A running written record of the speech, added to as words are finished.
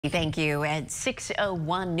Thank you. At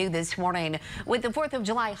 6:01 new this morning, with the 4th of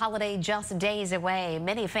July holiday just days away,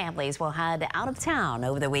 many families will head out of town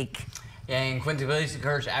over the week. Yeah, and Quincy police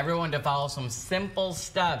encourage everyone to follow some simple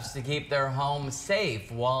steps to keep their home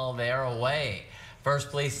safe while they're away. First,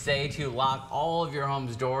 police say to lock all of your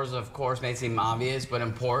home's doors. Of course, may seem obvious, but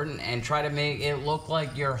important, and try to make it look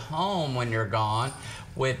like your home when you're gone,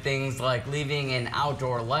 with things like leaving an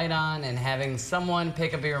outdoor light on and having someone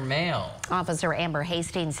pick up your mail. Officer Amber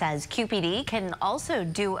Hastings says QPD can also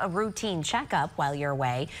do a routine checkup while you're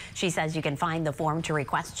away. She says you can find the form to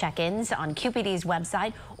request check-ins on QPD's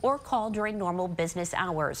website or call during normal business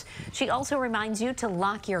hours. She also reminds you to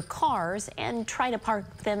lock your cars and try to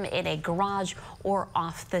park them in a garage or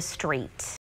off the street.